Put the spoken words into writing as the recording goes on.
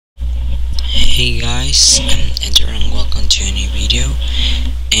Hey guys, I'm Enter and welcome to a new video.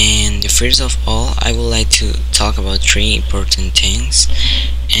 And the first of all, I would like to talk about three important things.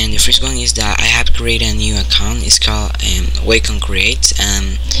 And the first one is that I have created a new account. It's called Jcksn Create,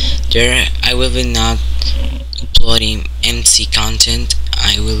 and there I will be not uploading MC content.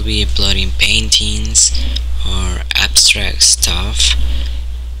 I will be uploading paintings or abstract stuff,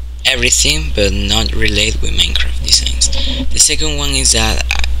 everything but not related with Minecraft designs. The second one is that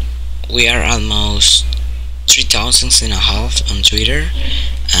we are almost 3,500 on Twitter,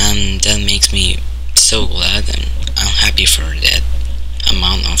 and that makes me so glad, and I'm happy for that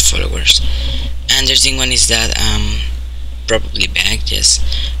amount of followers. And the third one is that I'm probably back. Just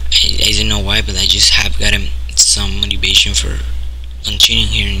I don't know why, but I just have gotten some motivation for continuing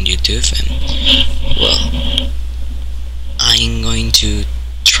here in YouTube, and well, I'm going to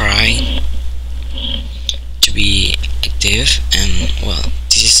try to be active. And well,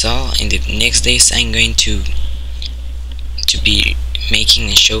 this is all. In the next days I'm going to be making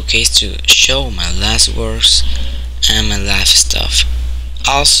a showcase to show my last works and my last stuff.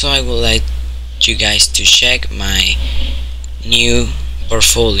 Also, I would like you guys to check my new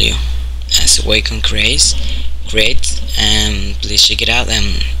portfolio as Jcksn Create, and please check it out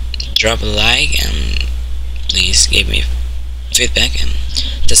and drop a like, and please give me feedback, and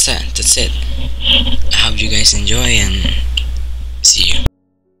that's it. I hope you guys enjoy, and see you.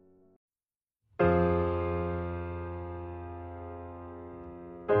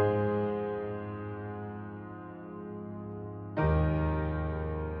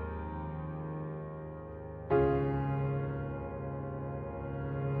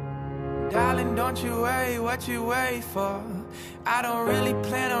 Darling, don't you worry what you wait for. I don't really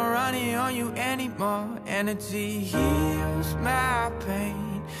plan on running on you anymore. Energy heals my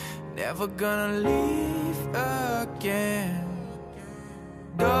pain, never gonna leave again.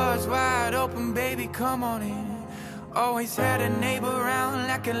 Doors wide open, baby, come on in. Always had a neighbor around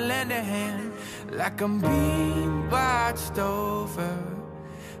that can lend a hand, like I'm being watched over.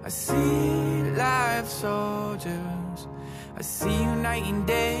 I see live soldiers, I see you night and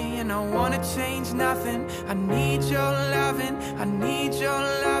day, and I wanna change nothing. I need your loving, I need your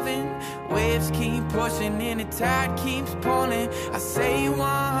loving. Waves keep pushing and the tide keeps pulling. I say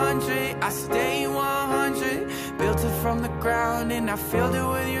 100, I stay 100. Built it from the ground and I filled it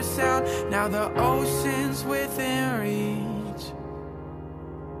with your sound. Now the ocean's within reach.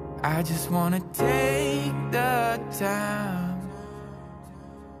 I just wanna take the time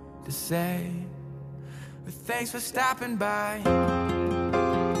to say thanks for stopping by.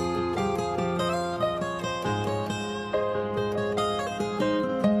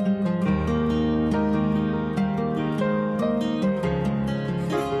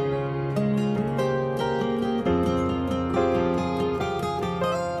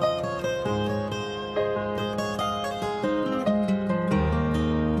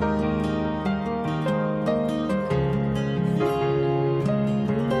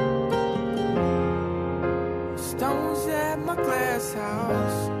 Stones at my glass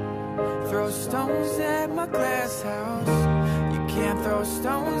house, throw stones at my glass house. You can't throw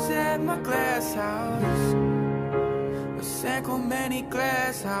stones at my glass house. The San Clemente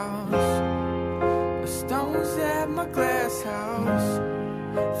glass house. The stones at my glass house,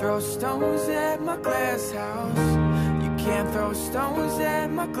 throw stones at my glass house. You can't throw stones at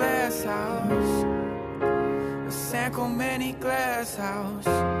my glass house. The San Clemente glass house.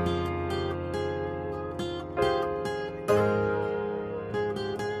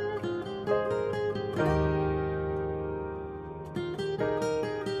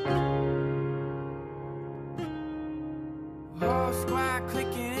 Squad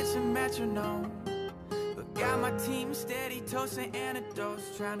clicking, it's a metronome. But got my team steady, toasting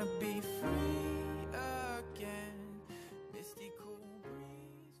antidotes, trying to be free.